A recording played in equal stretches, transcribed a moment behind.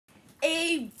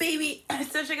Hey, baby.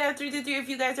 So check out 323 if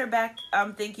you guys are back.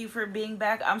 Thank you for being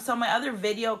back. So my other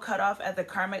video cut off at the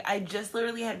karmic. I just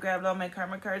literally had grabbed all my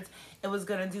karmic cards. It was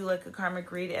gonna do like a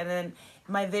karmic read, and then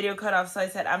my video cut off, so I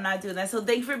said I'm not doing that. So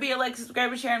thanks for being a like,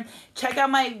 subscribe, and share. Check out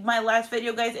my last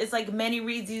video, guys. It's like many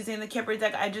reads using the Kipper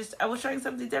deck. I was trying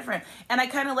something different, and I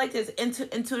kind of like this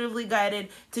intuitively guided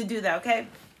to do that. Okay.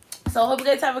 So I hope you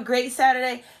guys have a great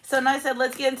Saturday. So now I said,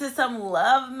 let's get into some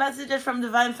love messages from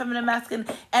Divine Feminine Masculine.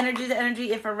 Energy to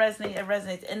energy. If it resonates, it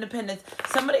resonates. Independence.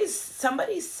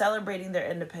 Somebody's celebrating their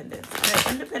independence.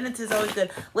 Okay? Independence is always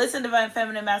good. Listen, Divine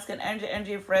Feminine Masculine. Energy to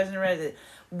energy. If it resonates.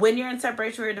 When you're in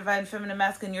separation with your Divine Feminine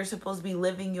Masculine, you're supposed to be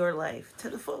living your life to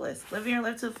the fullest. Living your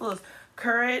life to the fullest.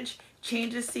 Courage.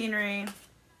 Change of scenery.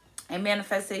 And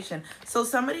manifestation. So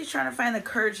somebody's trying to find the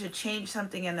courage to change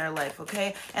something in their life,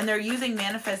 okay? And they're using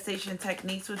manifestation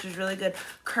techniques, which is really good.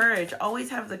 Courage. Always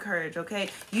have the courage, okay?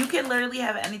 You can literally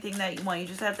have anything that you want. You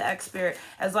just have to act spirit.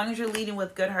 As long as you're leading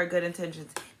with good heart, good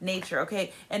intentions. Nature,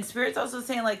 okay? And spirit's also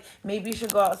saying, like, maybe you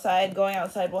should go outside. Going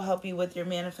outside will help you with your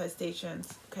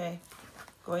manifestations, okay?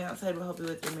 Going outside will help you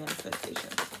with your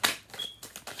manifestations.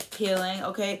 Healing,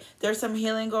 okay? There's some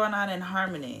healing going on in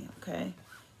harmony, okay?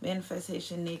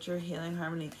 Manifestation, nature, healing,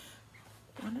 harmony.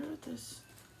 I wonder what this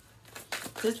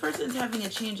person's having a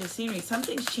change of scenery.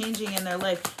 Something's changing in their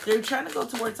life. They're trying to go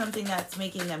towards something that's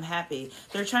making them happy.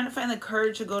 They're trying to find the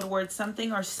courage to go towards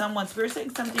something or someone. Spirit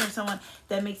saying something or someone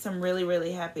that makes them really,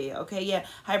 really happy. Okay, yeah.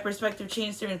 High perspective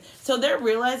change. So they're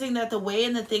realizing that the way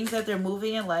and the things that they're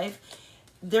moving in life,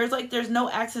 there's no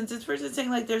accents. This person's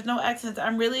saying, like, there's no accents.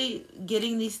 I'm really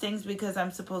getting these things because I'm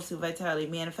supposed to. Vitality,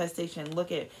 manifestation.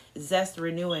 Look at zest,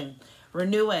 renewing.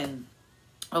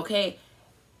 Okay.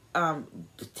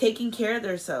 Taking care of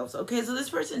themselves. Okay, so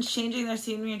this person's changing their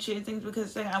scenery and changing things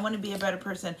because they're saying, I want to be a better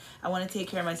person. I want to take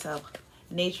care of myself.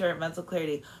 Nature, mental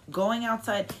clarity. Going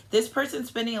outside. This person's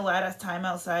spending a lot of time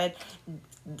outside.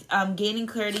 Gaining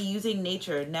clarity using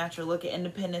nature, natural. Look at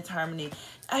independence, harmony.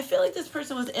 I feel like this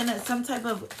person was in some type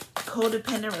of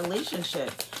codependent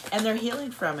relationship and they're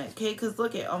healing from it, okay? Because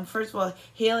look at, first of all,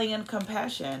 healing and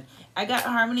compassion. I got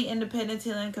harmony, independence,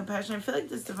 healing, and compassion. I feel like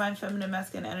this Divine Feminine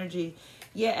Masculine energy,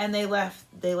 yeah, and they left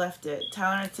it.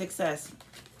 Tolerance, success.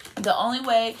 The only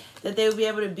way that they would be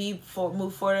able to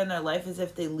move forward in their life is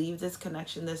if they leave this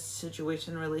connection, this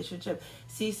situation, relationship.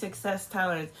 See, success,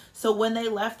 tolerance. So when they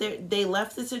left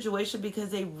the situation because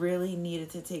they really needed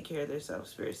to take care of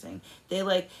themselves, Spirit saying.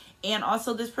 And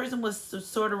also this person was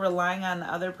sort of relying on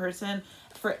the other person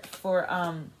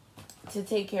to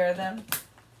take care of them.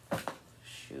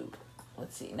 Shoot.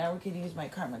 Let's see. Now we could use my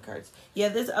karma cards. Yeah,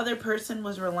 this other person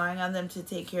was relying on them to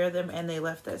take care of them, and they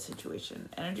left that situation.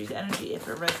 Energy to energy. If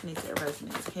it resonates, it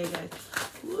resonates. Okay, guys?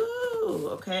 Woo!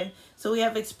 Okay? So we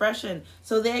have expression.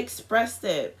 So they expressed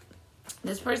it.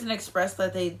 This person expressed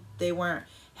that they weren't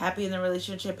happy in the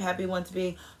relationship, happy once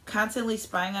being, constantly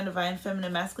spying on Divine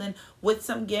Feminine Masculine with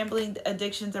some gambling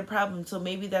addictions or problems. So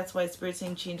maybe that's why Spirit's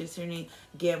saying change of scenery,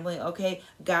 gambling, okay?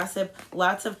 Gossip,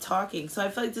 lots of talking. So I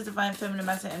feel like the Divine Feminine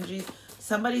Masculine energy,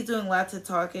 somebody's doing lots of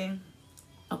talking,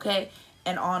 okay?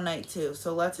 And all night too.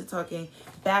 So lots of talking.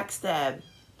 Backstab.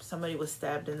 Somebody was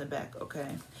stabbed in the back, okay?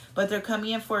 But they're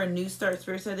coming in for a new start.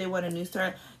 Spirit said they want a new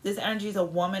start. This energy is a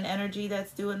woman energy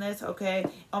that's doing this, okay?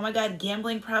 Oh my God,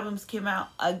 gambling problems came out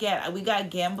again. We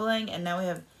got gambling, and now we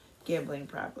have gambling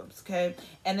problems, okay?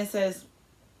 And it says,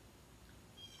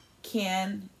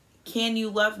 can you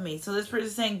love me? So this person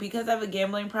is saying, because I have a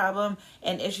gambling problem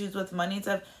and issues with money and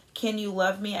stuff, can you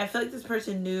love me? I feel like this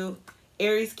person knew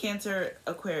Aries, Cancer,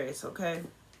 Aquarius, okay?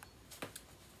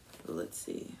 Let's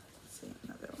see.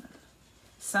 Another one.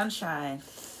 Sunshine.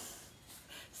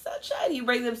 Sunshine. You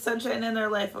bring them sunshine in their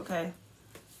life, okay?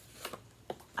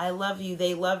 I love you.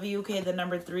 They love you, okay? The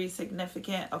number 3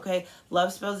 significant, okay?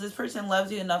 Love spells. This person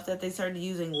loves you enough that they started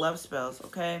using love spells,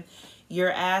 okay?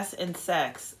 Your ass and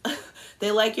sex. They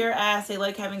like your ass. They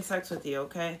like having sex with you,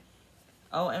 okay?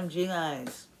 OMG,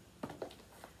 guys.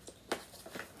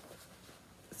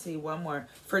 See, one more.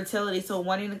 Fertility. So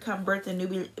wanting to come birth a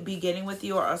new beginning with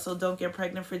you, or also don't get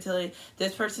pregnant. Fertility.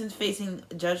 This person's facing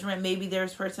judgment. Maybe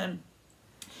there's person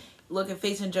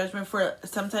facing judgment for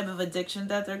some type of addiction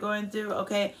that they're going through,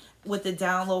 okay? With the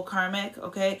down low karmic,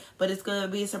 okay? But it's going to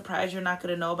be a surprise. You're not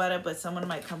going to know about it, but someone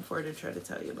might come forward and try to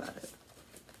tell you about it.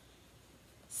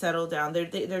 Settle down.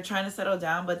 They're trying to settle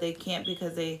down, but they can't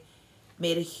because they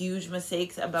made a huge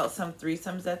mistakes about some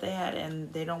threesomes that they had,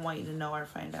 and they don't want you to know or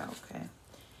find out, okay?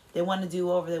 They want to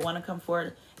do over. They want to come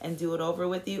forward and do it over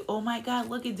with you. Oh my God,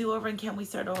 look at do over, and can we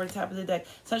start over top of the deck?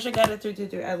 Sunshine got it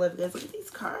 333. I love you guys. Look at these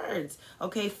cards.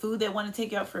 Okay, food. They want to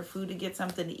take you out for food to get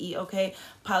something to eat. Okay,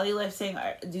 polylife saying,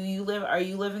 are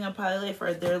you living a polylife,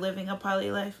 or they're living a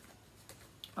polylife?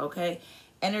 Okay,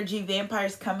 energy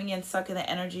vampires coming in, sucking the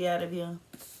energy out of you.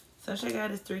 Sunshine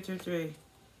got is 333.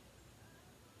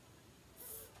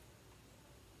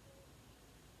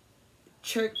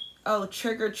 Trick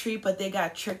or treat, but they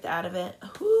got tricked out of it.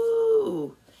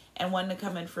 Whoo! And one to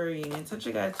come in for a reunion. Such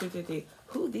a guy, 233.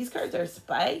 Whoo, these cards are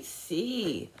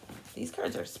spicy. These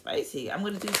cards are spicy. I'm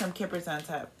going to do some kippers on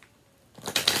top.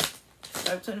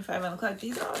 5:25 on the clock.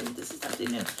 This is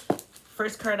something new.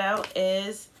 First card out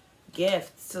is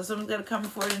gift. So someone's going to come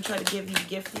forward and try to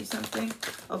gift you something.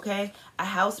 Okay? A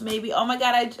house maybe. Oh my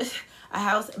God, a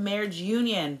house, marriage,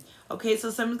 union. Okay, so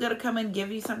someone's going to come and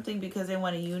give you something because they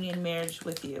want a union marriage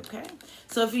with you, okay?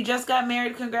 So if you just got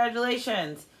married,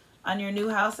 congratulations on your new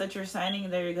house that you're signing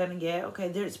that you're going to get.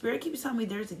 Okay, Spirit keeps telling me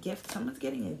there's a gift. Someone's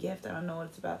getting a gift. I don't know what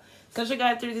it's about. Such a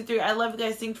guy 333. I love you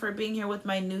guys. Thanks for being here with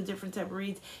my new different type of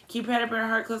reads. Keep your head up and your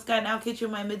heart close, God, and I'll catch you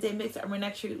in my midday mix. I'm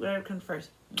next year. Whatever comes first.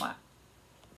 Mwah.